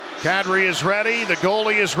Calgary is ready, the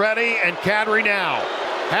goalie is ready, and Calgary now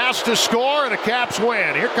has to score, and the Caps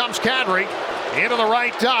win. Here comes Calgary into the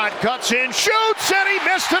right dot, cuts in, shoots, and he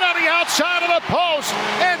missed it on the outside of the post,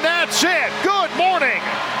 and that's it. Good morning,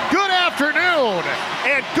 good afternoon,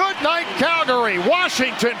 and good night, Calgary.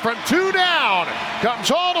 Washington from 2 down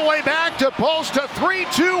comes all the way back to post a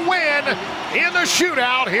 3-2 win in the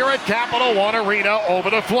shootout here at Capital One Arena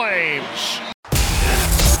over the Flames.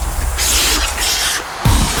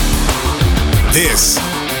 This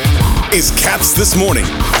is Caps This Morning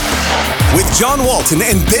with John Walton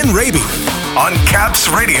and Ben Raby on Caps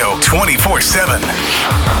Radio 24/7.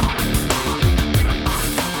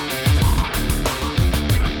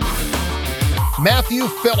 Matthew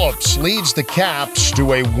Phillips leads the Caps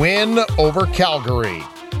to a win over Calgary.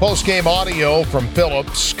 Post-game audio from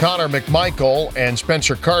Phillips, Connor McMichael, and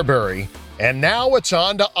Spencer Carbery. And now it's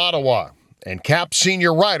on to Ottawa. And Caps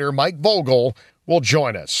senior writer Mike Vogel will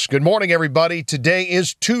join us. Good morning, everybody. Today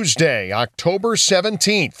is Tuesday, October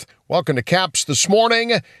 17th. Welcome to Caps This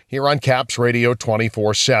Morning here on Caps Radio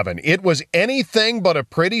 24/7. It was anything but a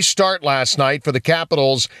pretty start last night for the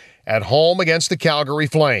Capitals at home against the Calgary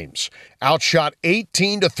Flames. Outshot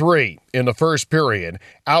 18-3 in the first period.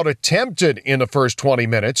 Out-attempted in the first 20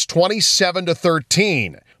 minutes,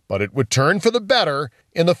 27-13. But it would turn for the better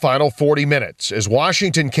in the final 40 minutes as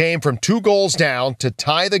Washington came from 2 goals down to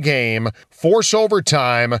tie the game, force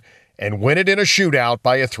overtime, and win it in a shootout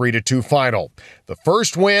by a 3-2 final. The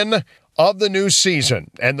first win of the new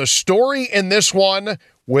season. And the story in this one,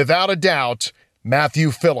 without a doubt,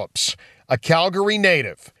 Matthew Phillips, a Calgary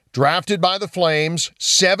native, drafted by the Flames,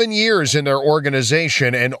 7 years in their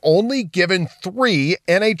organization, and only given 3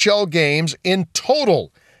 NHL games in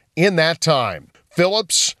total in that time.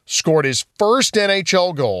 Phillips scored his first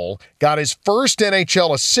NHL goal, got his first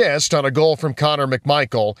NHL assist on a goal from Connor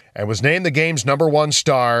McMichael, and was named the game's #1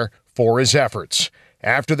 star for his efforts.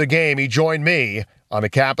 After the game, he joined me on the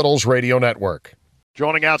Capitals Radio Network.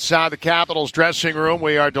 Joining outside the Capitals dressing room,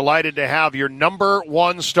 we are delighted to have your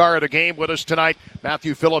 #1 star of the game with us tonight.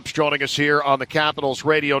 Matthew Phillips joining us here on the Capitals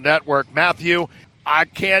Radio Network. Matthew, I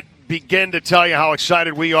can't begin to tell you how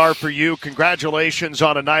excited we are for you. Congratulations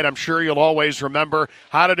on a night I'm sure you'll always remember.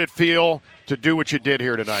 How did it feel to do what you did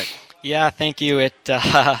here tonight? Yeah, thank you. I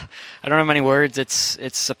don't have many words.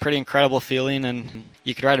 It's a pretty incredible feeling, and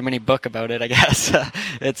you could write a mini book about it, I guess.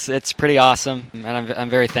 It's pretty awesome, and I'm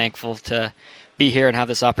very thankful to be here and have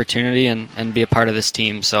this opportunity and be a part of this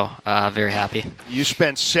team, so very happy. You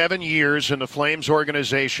spent 7 years in the Flames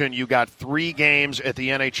organization. You got 3 games at the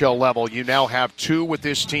NHL level. You now have 2 with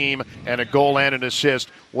this team and a goal and an assist.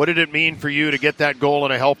 What did it mean for you to get that goal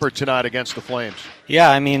and a helper tonight against the Flames? Yeah,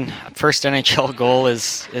 I mean, first NHL goal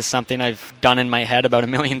is something I've done in my head about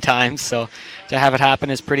 1,000,000 times, so to have it happen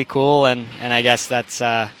is pretty cool, and I guess that's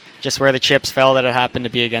just where the chips fell that it happened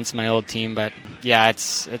to be against my old team. But yeah,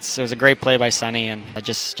 it was a great play by Sonny, and I'm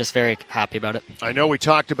just very happy about it. I know we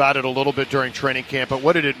talked about it a little bit during training camp, but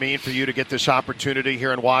what did it mean for you to get this opportunity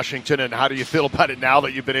here in Washington, and how do you feel about it now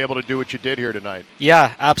that you've been able to do what you did here tonight?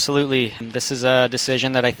 Yeah, absolutely. This is a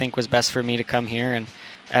decision that I think was best for me to come here, and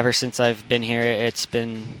ever since I've been here, it's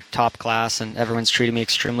been top class, and everyone's treated me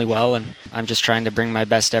extremely well, and I'm just trying to bring my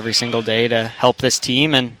best every single day to help this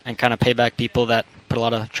team and kind of pay back people that put a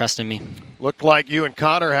lot of trust in me. Looked like you and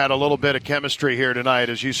Connor had a little bit of chemistry here tonight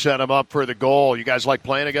as you set him up for the goal. You guys like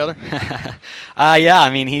playing together? Yeah, I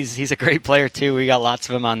mean, he's a great player too. We got lots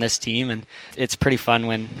of them on this team, and it's pretty fun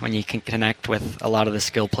when you can connect with a lot of the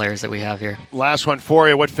skilled players that we have here. Last one for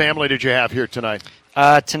you. What family did you have here tonight?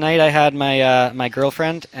 Tonight I had my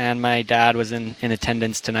girlfriend, and my dad was in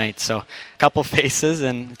attendance tonight, so a couple faces,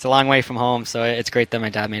 and it's a long way from home, so it's great that my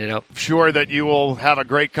dad made it out. I'm sure that you will have a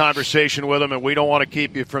great conversation with him, and we don't want to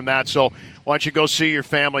keep you from that, so why don't you go see your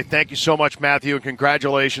family. Thank you so much, Matthew, and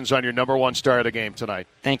congratulations on your #1 star of the game tonight.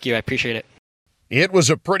 Thank you. I appreciate it. It was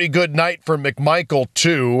a pretty good night for McMichael,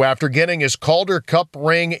 too. After getting his Calder Cup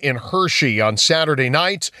ring in Hershey on Saturday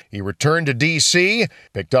night, he returned to D.C.,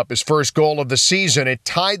 picked up his first goal of the season. It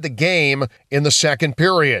tied the game in the second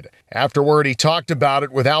period. Afterward, he talked about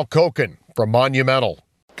it with Al Koken from Monumental.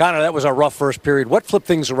 Connor, that was a rough first period. What flipped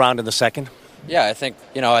things around in the second? Yeah, I think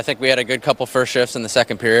we had a good couple first shifts in the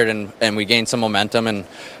second period, and we gained some momentum, and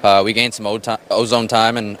we gained some ozone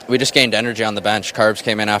time, and we just gained energy on the bench. Carbs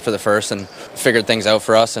came in after the first and figured things out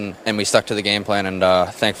for us, and we stuck to the game plan, and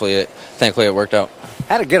thankfully it worked out.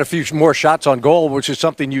 Had to get a few more shots on goal, which is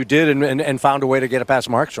something you did and found a way to get it past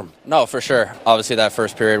Markstrom. No, for sure. Obviously that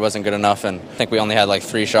first period wasn't good enough, and I think we only had like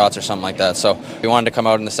 3 shots or something like that. So we wanted to come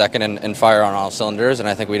out in the second and fire on all cylinders, and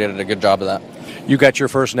I think we did a good job of that. You got your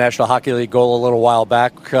first National Hockey League goal a little while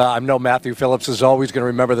back. I know Matthew Phillips is always going to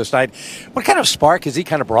remember this night. What kind of spark has he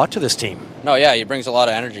kind of brought to this team? No, yeah, he brings a lot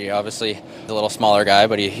of energy. Obviously, he's a little smaller guy,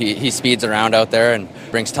 but he speeds around out there and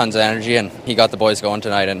brings tons of energy, and he got the boys going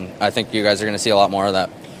tonight, and I think you guys are going to see a lot more of that.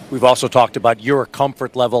 We've also talked about your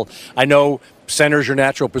comfort level. I know center's your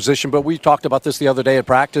natural position, but we talked about this the other day at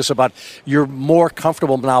practice about you're more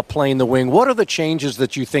comfortable now playing the wing. What are the changes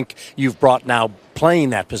that you think you've brought now playing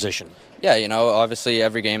that position? Yeah, obviously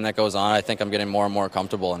every game that goes on, I think I'm getting more and more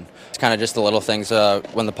comfortable, and it's kind of just the little things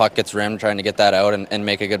when the puck gets rimmed, trying to get that out and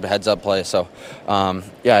make a good heads-up play. So,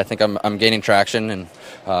 I think I'm gaining traction, and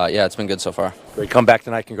it's been good so far. Great comeback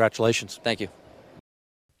tonight. Congratulations. Thank you.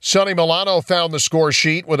 Sonny Milano found the score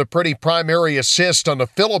sheet with a pretty primary assist on the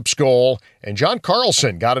Phillips goal, and John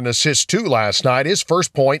Carlson got an assist too last night, his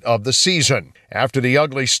first point of the season. After the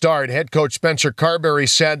ugly start, head coach Spencer Carbery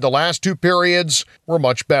said the last two periods were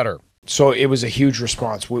much better. So it was a huge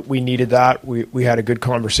response. We needed that. We had a good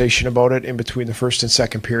conversation about it in between the first and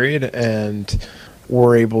second period, and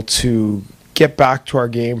we're able to get back to our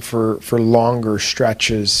game for longer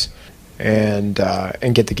stretches and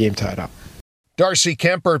get the game tied up. Darcy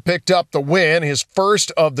Kemper picked up the win, his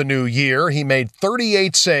first of the new year. He made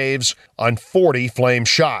 38 saves on 40 Flame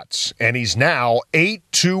shots, and he's now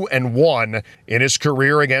 8-2-1 in his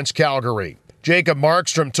career against Calgary. Jacob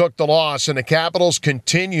Markstrom took the loss, and the Capitals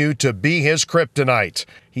continue to be his kryptonite.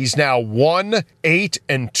 He's now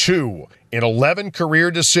 1-8-2 in 11 career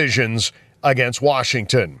decisions against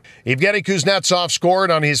Washington. Evgeny Kuznetsov scored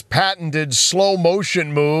on his patented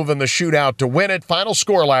slow-motion move in the shootout to win it. Final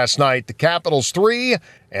score last night, the Capitals 3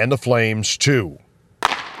 and the Flames 2.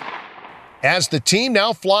 As the team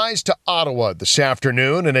now flies to Ottawa this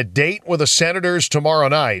afternoon and a date with the Senators tomorrow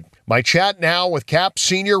night, my chat now with Caps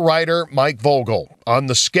senior writer Mike Vogel on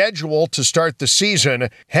the schedule to start the season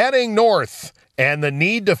heading north and the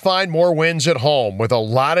need to find more wins at home with a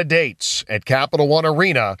lot of dates at Capital One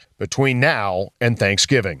Arena between now and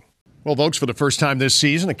Thanksgiving. Well, folks, for the first time this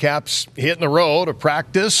season, the Caps hitting the road to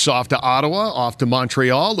practice, off to Ottawa, off to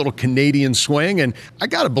Montreal, a little Canadian swing. And I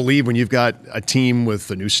got to believe when you've got a team with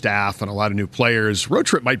a new staff and a lot of new players, road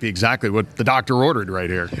trip might be exactly what the doctor ordered right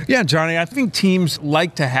here. Yeah, Johnny, I think teams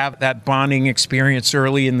like to have that bonding experience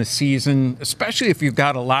early in the season, especially if you've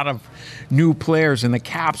got a lot of new players. And the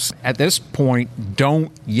Caps, at this point,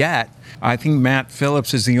 don't yet. I think Matt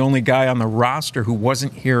Phillips is the only guy on the roster who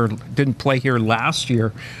wasn't here, didn't play here last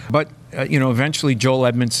year. But, eventually Joel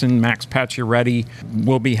Edmondson, Max Pacioretty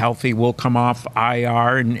will be healthy, will come off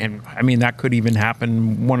IR. And I mean, that could even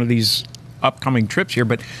happen one of these upcoming trips here.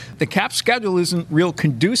 But the Cap schedule isn't real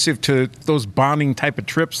conducive to those bonding type of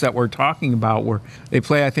trips that we're talking about, where they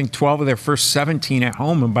play, I think, 12 of their first 17 at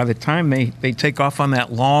home. And by the time they take off on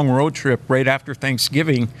that long road trip right after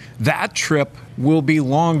Thanksgiving, that trip will be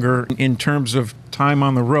longer in terms of time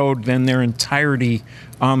on the road than their entirety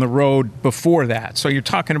on the road before that. So you're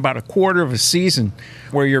talking about a quarter of a season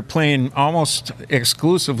where you're playing almost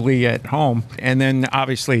exclusively at home, and then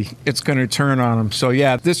obviously it's going to turn on them. So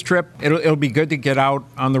yeah, this trip, it'll be good to get out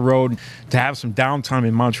on the road, to have some downtime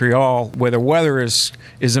in Montreal where the weather is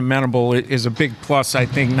amenable. It is a big plus, I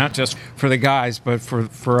think, not just for the guys, but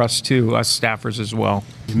for us too, us staffers as well.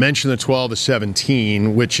 You mentioned the 12 to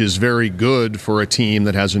 17, which is very good for a team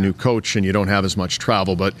that has a new coach and you don't have as much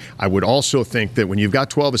travel. But I would also think that when you've got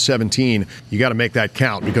 12 to 17, you got to make that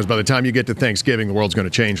count, because by the time you get to Thanksgiving, the world's going to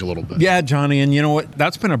change a little bit. Yeah, Johnny, and you know what?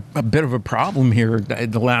 That's been a bit of a problem here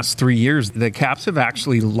the last 3 years. The Caps have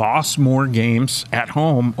actually lost more games at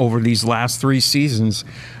home over these last 3 seasons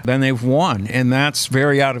than they've won. And that's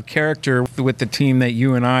very out of character with the team that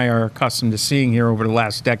you and I are accustomed to seeing here over the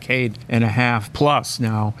last decade and a half plus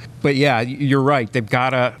now. But yeah, you're right.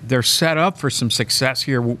 They're set up for some success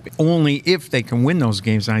here only if they can win those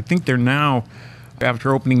games. And I think they're now,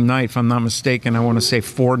 after opening night, if I'm not mistaken, I want to say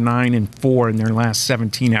 4-9-4 in their last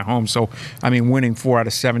 17 at home. So, I mean, winning 4 out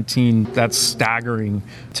of 17, that's staggering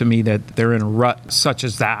to me that they're in a rut such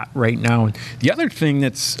as that right now. And the other thing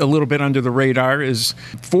that's a little bit under the radar is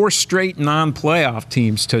 4 straight non-playoff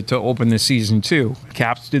teams to open the season too.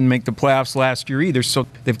 Caps didn't make the playoffs last year either, so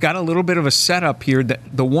they've got a little bit of a setup here. That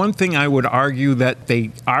the one thing I would argue that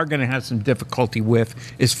they are going to have some difficulty with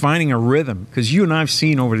is finding a rhythm, because you and I have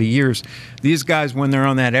seen over the years, these guys, when they're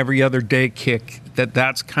on that every other day kick,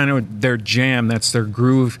 that's kind of their jam, that's their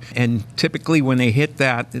groove. And typically when they hit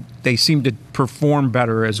that, they seem to perform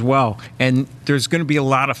better as well. And there's going to be a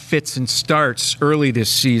lot of fits and starts early this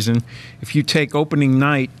season. If you take opening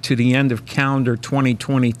night to the end of calendar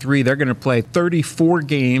 2023, they're going to play 34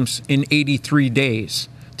 games in 83 days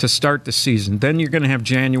to start the season. Then you're going to have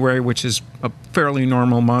January, which is a fairly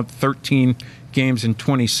normal month, 13 games in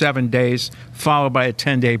 27 days, followed by a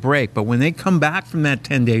 10-day break. But when they come back from that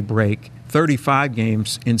 10-day break, 35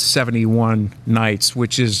 games in 71 nights,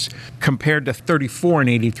 which is compared to 34 and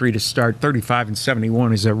 83 to start. 35 and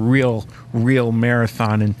 71 is a real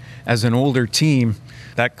marathon. And as an older team,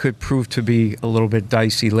 that could prove to be a little bit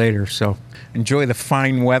dicey later. So enjoy the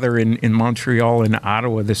fine weather in Montreal and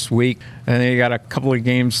Ottawa this week. And then you got a couple of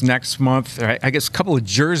games next month. I guess a couple of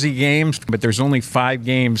Jersey games, but there's only 5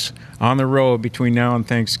 games on the road between now and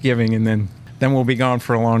Thanksgiving, and then we'll be gone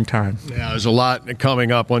for a long time. Yeah, there's a lot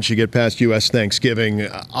coming up once you get past U.S. Thanksgiving.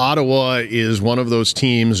 Ottawa is one of those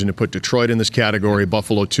teams, and you put Detroit in this category,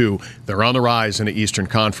 Buffalo too. They're on the rise in the Eastern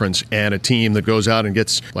Conference, and a team that goes out and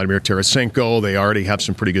gets Vladimir Tarasenko. They already have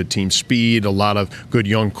some pretty good team speed, a lot of good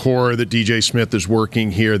young core that DJ Smith is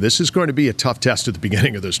working here. This is going to be a tough test at the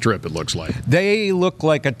beginning of this trip, it looks like. They look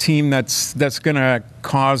like a team that's going to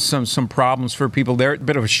cause some problems for people. They're a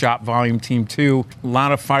bit of a shot volume team too. A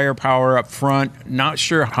lot of firepower up front. Not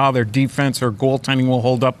sure how their defense or goaltending will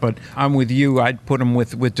hold up, but I'm with you. I'd put them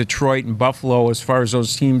with Detroit and Buffalo as far as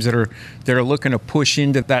those teams that are looking to push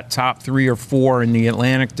into that top 3 or 4 in the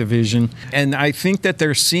Atlantic Division. And I think that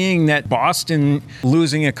they're seeing that Boston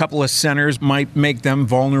losing a couple of centers might make them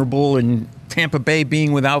vulnerable, and Tampa Bay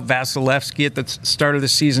being without Vasilevsky at the start of the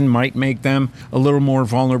season might make them a little more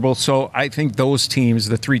vulnerable. So I think those teams,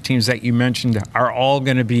 the 3 teams that you mentioned, are all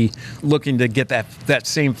going to be looking to get that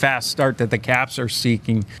same fast start that the Caps are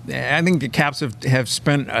seeking. I think the Caps have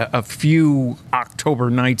spent a few October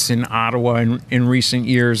nights in Ottawa in recent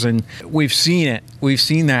years, and we've seen it. We've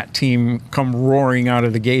seen that team come roaring out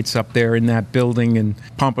of the gates up there in that building and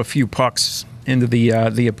pump a few pucks into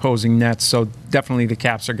the opposing nets. So definitely the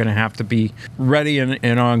Caps are going to have to be ready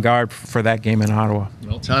and on guard for that game in Ottawa.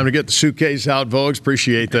 Well, time to get the suitcase out, Vogues.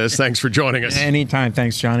 Appreciate this. Thanks for joining us. Anytime.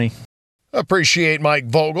 Thanks, Johnny. Appreciate Mike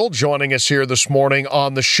Vogel joining us here this morning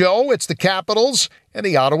on the show. It's the Capitals and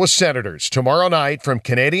the Ottawa Senators tomorrow night from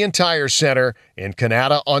Canadian Tire Centre in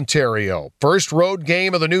Canada, Ontario. First road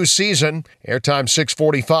game of the new season. Airtime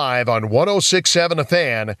 6:45 on 106.7 The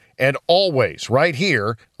Fan, and always right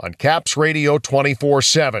here on Caps Radio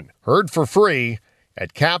 24/7. Heard for free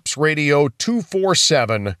at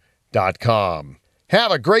capsradio247.com.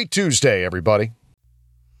 Have a great Tuesday, everybody.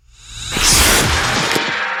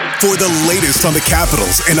 For the latest on the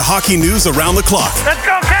Capitals and hockey news around the clock. Let's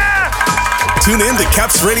go, Caps! Tune in to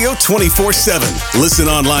Caps Radio 24/7. Listen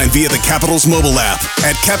online via the Capitals mobile app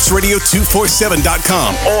at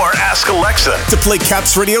capsradio247.com. Or ask Alexa to play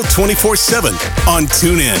Caps Radio 24/7 on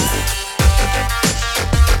TuneIn.